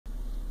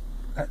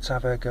let's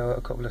have a go at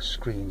a couple of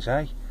screens,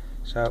 eh?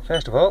 So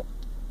first of all,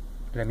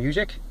 a bit of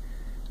music.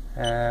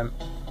 Yeah,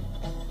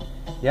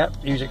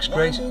 music's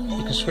great.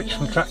 You can switch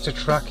from track to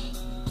track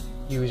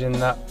using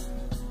that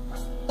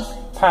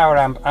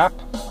Poweramp app.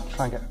 I'll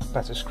try and get a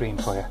better screen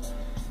for you.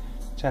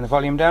 Turn the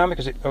volume down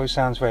because it always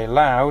sounds very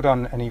loud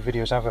on any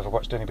videos I've ever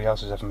watched anybody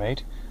else has ever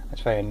made.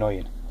 It's very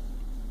annoying.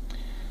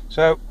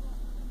 So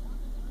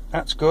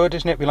that's good,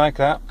 isn't it? We like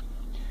that.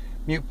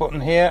 Mute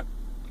button here.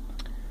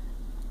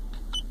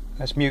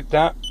 Let's mute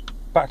that.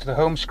 Back to the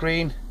home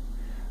screen,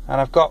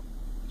 and I've got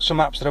some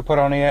apps that I put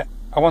on here.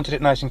 I wanted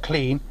it nice and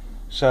clean,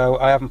 so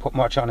I haven't put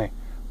much on it.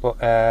 But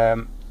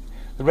the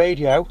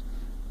radio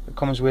that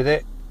comes with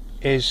it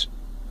is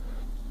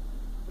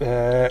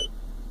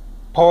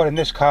powered in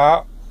this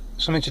car.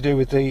 Something to do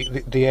with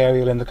the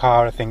aerial in the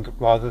car, I think,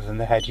 rather than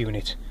the head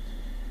unit.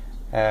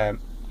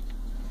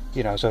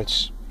 You know, so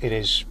it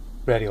is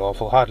really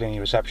awful. Hardly any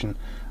reception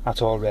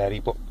at all, really.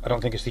 But I don't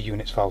think it's the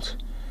unit's fault.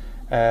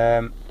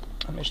 Let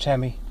me just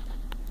turn my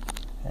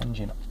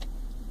engine on.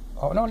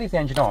 Oh no, I'll leave the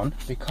engine on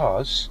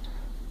because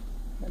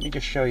let me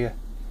just show you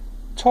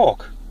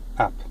Talk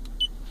app.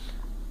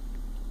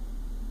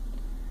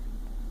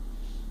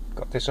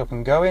 Got this up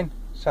and going.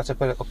 Set up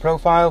a little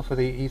profile for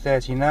the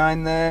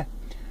E39 there.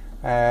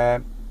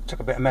 Took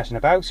a bit of messing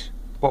about,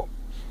 but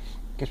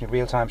gives me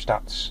real-time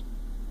stats.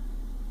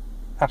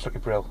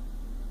 Absolutely brilliant.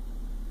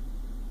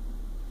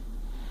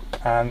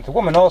 And the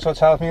woman also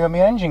tells me when my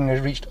engine has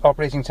reached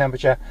operating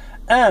temperature,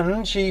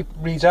 and she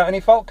reads out any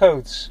fault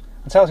codes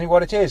and tells me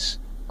what it is.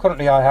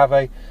 Currently I have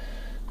a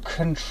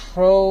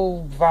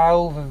control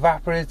valve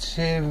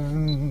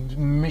evaporative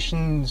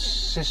emission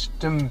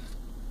system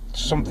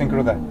something or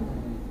other. There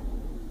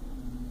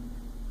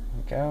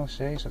we go,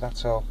 see, so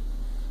that's all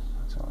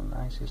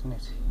nice, isn't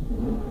it?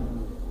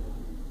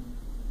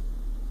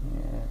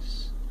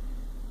 Yes.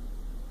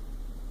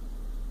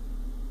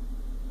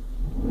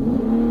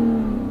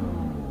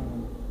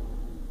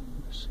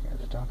 Just get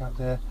the dog out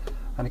there.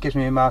 And it gives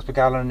me miles per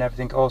gallon and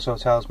everything. Also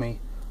tells me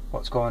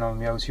what's going on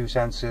with the O2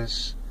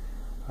 sensors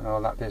and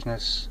all that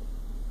business.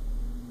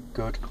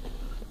 Good.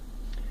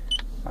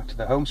 Back to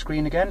the home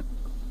screen again.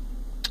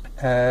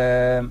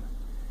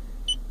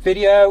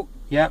 Video,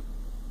 yeah.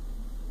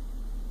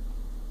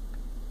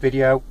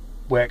 Video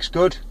works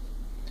good.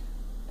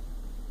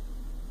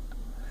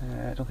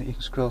 I don't think you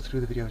can scroll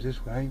through the videos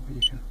this way, but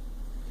you can.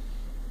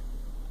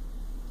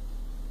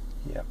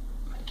 Yeah.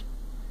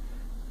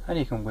 And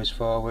you can whiz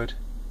forward.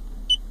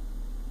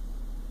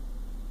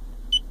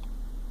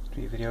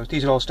 3 videos.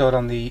 These are all stored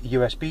on the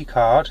USB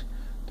card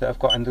that I've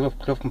got in the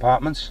glove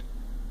compartments,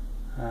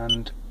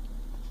 and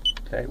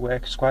it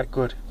works quite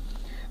good.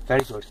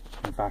 Very good,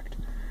 in fact.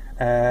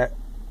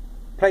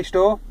 Play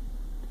Store,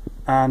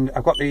 and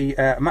I've got the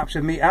Maps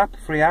with Me app,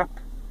 free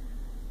app,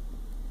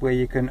 where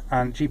you can,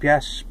 and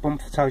GPS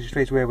bump tells you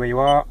straight away where you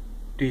are.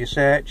 Do your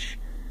search,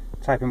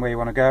 type in where you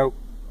want to go,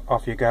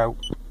 off you go,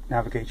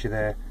 navigate you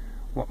there.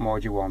 What more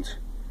do you want?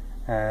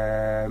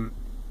 Bluetooth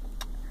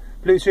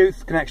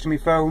connects to my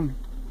phone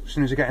as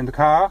soon as I get in the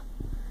car,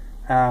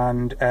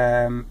 and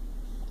I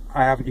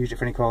haven't used it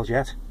for any calls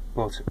yet,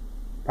 but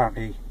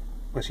apparently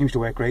it seems to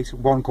work great.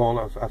 One call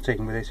I've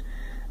taken with it,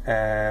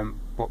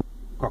 but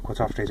got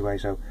cut off straight away.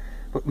 So,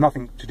 but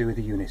nothing to do with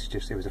the unit,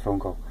 just it was a phone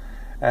call.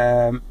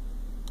 I've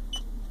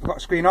got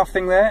a screen off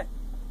thing there,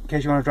 in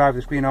case you want to drive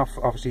the screen off.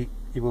 Obviously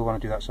you will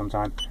want to do that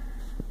sometime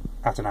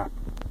at an app.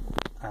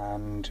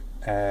 And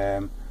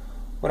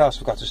what else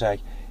have I got to say?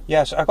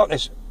 Yes, I got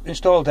this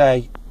installed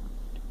a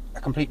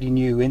completely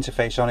new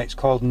interface on it. It's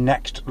called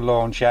Next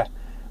Launcher,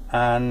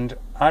 and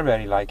I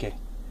really like it.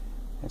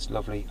 It's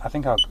lovely. I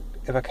think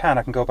if I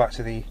can go back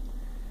to the, I'm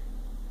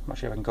not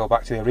sure if I can go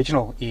back to the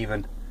original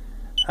even.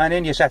 And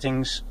in your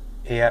settings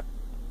here,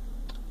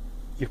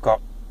 you've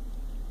got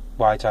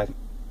Wi-Fi,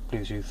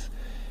 Bluetooth,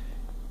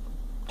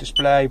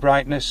 display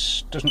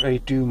brightness. Doesn't really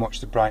do much,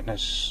 the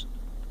brightness.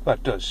 Well,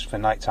 it does for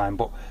night time,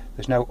 but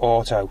there's no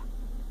auto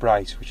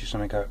bright, which is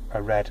something I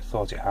read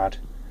thought it had.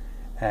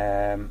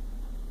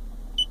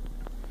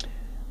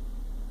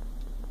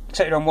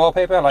 Set your own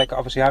wallpaper, like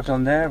obviously I've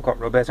done there. I've got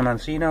Roberta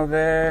Mancino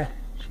there.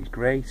 She's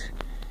great.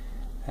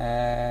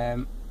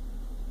 I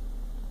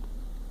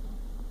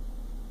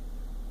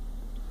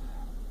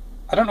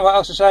don't know what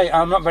else to say.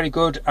 I'm not very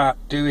good at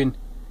doing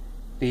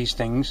these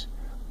things,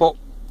 but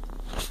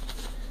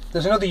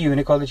there's another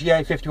unit called the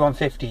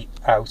GA5166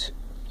 out,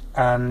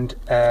 and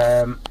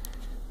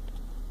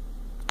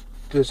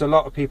there's a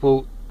lot of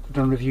people who've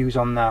done reviews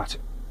on that.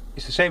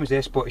 It's the same as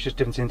this, but it's just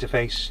different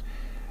interface.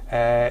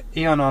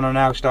 Eonon are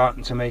now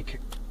starting to make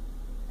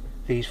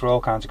these for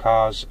all kinds of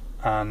cars,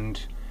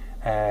 and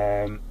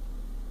they're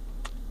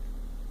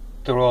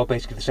all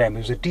basically the same.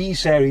 There was a D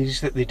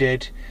series that they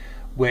did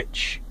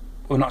which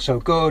were not so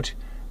good,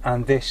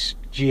 and this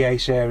GA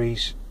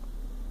series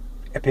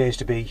appears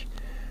to be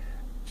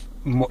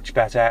much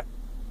better.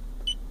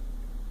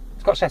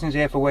 It's got settings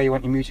here for where you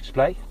want your music to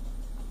play,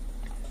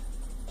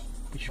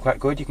 which is quite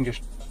good. You can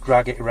just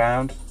drag it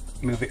around,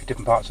 move it to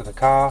different parts of the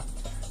car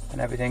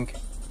and everything,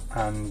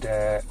 and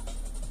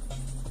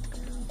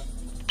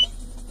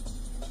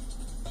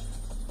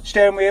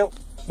steering wheel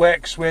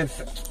works with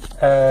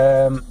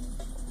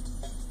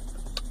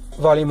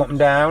volume up and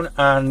down,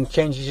 and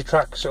changes your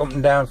tracks up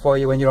and down for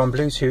you when you're on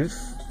Bluetooth.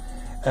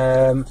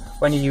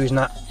 When you're using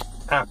that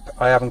app,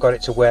 I haven't got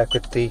it to work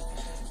with the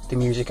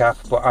music app,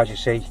 but as you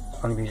see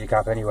on the music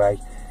app anyway,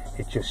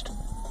 it just,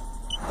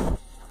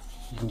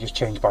 you can just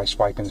change by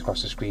swiping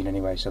across the screen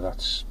anyway, so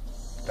that's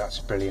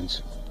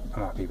brilliant.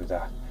 I'm happy with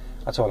that.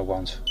 That's all I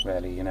want,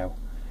 really, you know.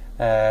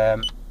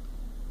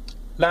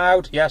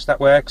 Loud, yes, that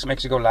works,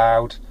 makes it go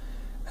loud.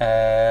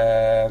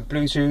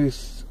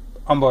 Bluetooth,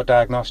 onboard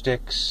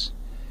diagnostics,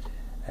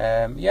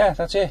 yeah,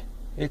 that's it.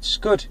 It's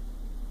good,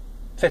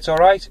 fits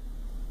alright.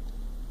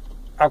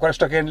 I've got it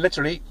stuck in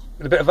literally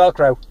with a bit of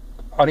Velcro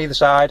on either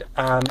side,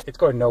 and it's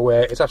going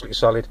nowhere. It's absolutely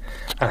solid,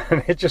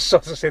 and it just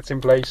sort of sits in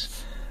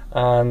place,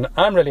 and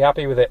I'm really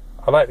happy with it.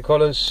 I like the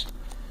colours,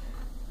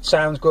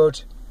 sounds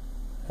good.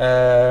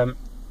 Connect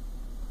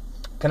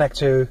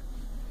to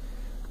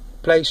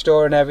Play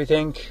Store and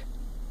everything.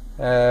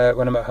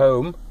 When I'm at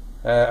home,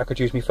 I could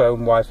use my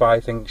phone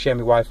Wi-Fi thing, share my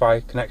Wi-Fi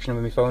connection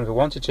with my phone if I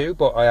wanted to,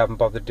 but I haven't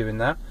bothered doing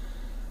that.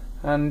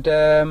 And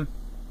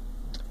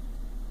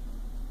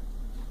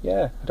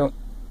yeah, I don't.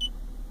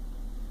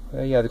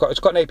 Yeah, it's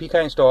got an APK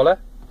installer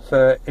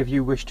for if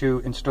you wish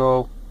to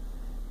install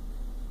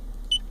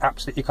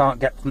apps that you can't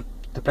get from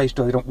the Play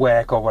Store, they don't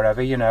work or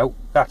whatever, you know.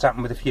 That's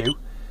happened with a few.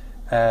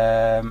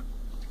 I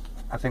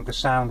think the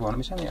sound one, let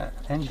me turn the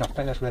engine off,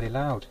 that's really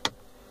loud.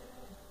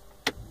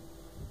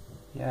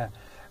 Yeah.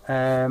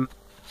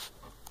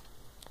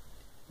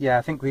 Yeah,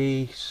 I think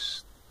I'm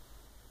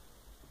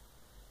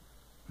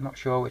not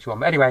sure which one,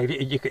 but anyway,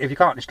 if you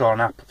can't install an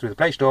app through the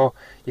Play Store,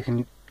 you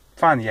can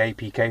find the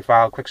APK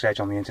file, quick search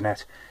on the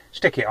internet,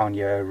 stick it on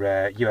your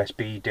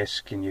USB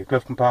disk in your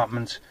glove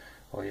compartment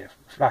or your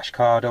flash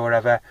card or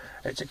whatever.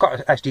 It's got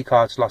an SD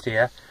card slot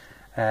here,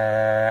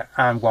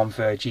 and one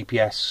for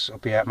GPS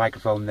up here,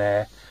 microphone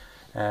there.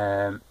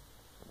 Yeah,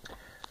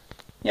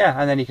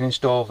 and then you can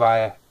install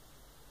via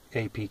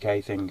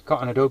APK thing.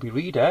 Got an Adobe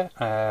Reader.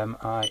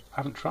 I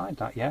haven't tried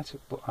that yet,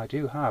 but I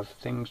do have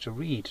things to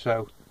read,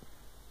 so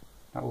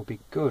that will be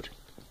good.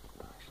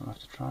 I'll have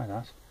to try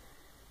that.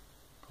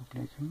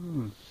 Public.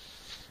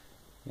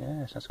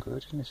 Yes, that's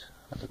good, isn't it?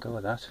 I'll have a go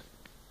with that.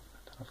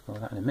 I'll have to go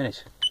with that in a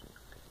minute.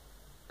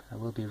 I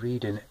will be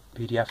reading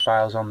PDF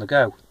files on the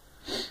go.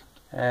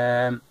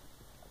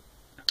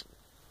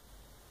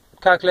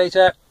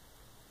 Calculator.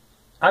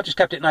 I've just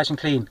kept it nice and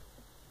clean.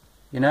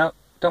 You know,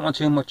 don't want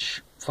too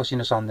much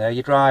fussiness on there.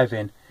 You're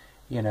driving,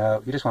 you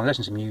know, you just want to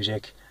listen to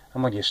music,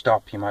 and when you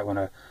stop, you might want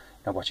to, you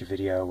know, watch a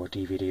video or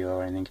DVD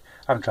or anything.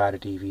 I haven't tried a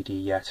DVD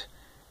yet.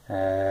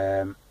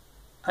 And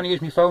I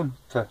use my phone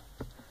for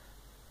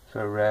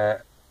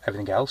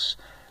everything else.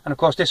 And of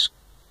course, this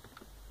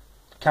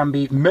can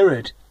be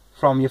mirrored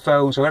from your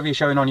phone, so whatever you're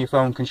showing on your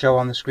phone can show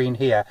on the screen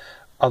here.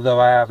 Although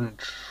I haven't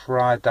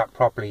tried that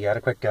properly yet.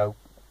 A quick go,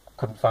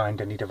 couldn't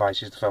find any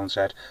devices, the phone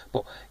said.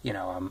 But you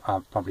know,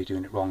 I'm probably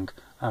doing it wrong.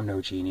 I'm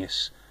no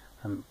genius.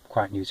 I'm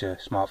quite new to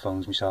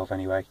smartphones myself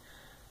anyway.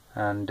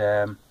 And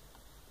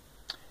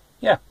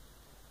yeah,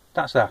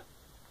 that's that.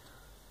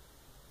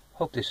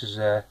 Hope this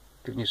has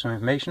given you some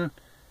information,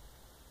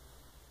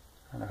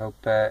 and I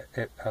hope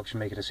it helps you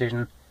make a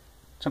decision.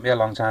 It took me a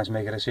long time to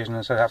make a decision,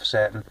 I said that for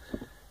certain.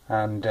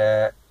 And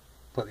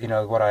but you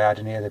know what I had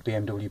in here, the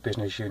BMW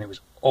business unit, was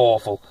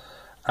awful,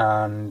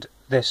 and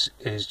this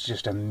is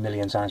just a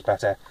million times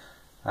better,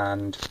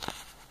 and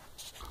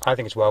I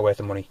think it's well worth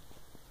the money.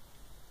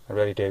 I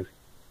really do.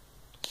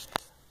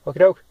 Okie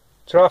doke.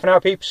 Ta-ra for now,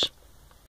 peeps.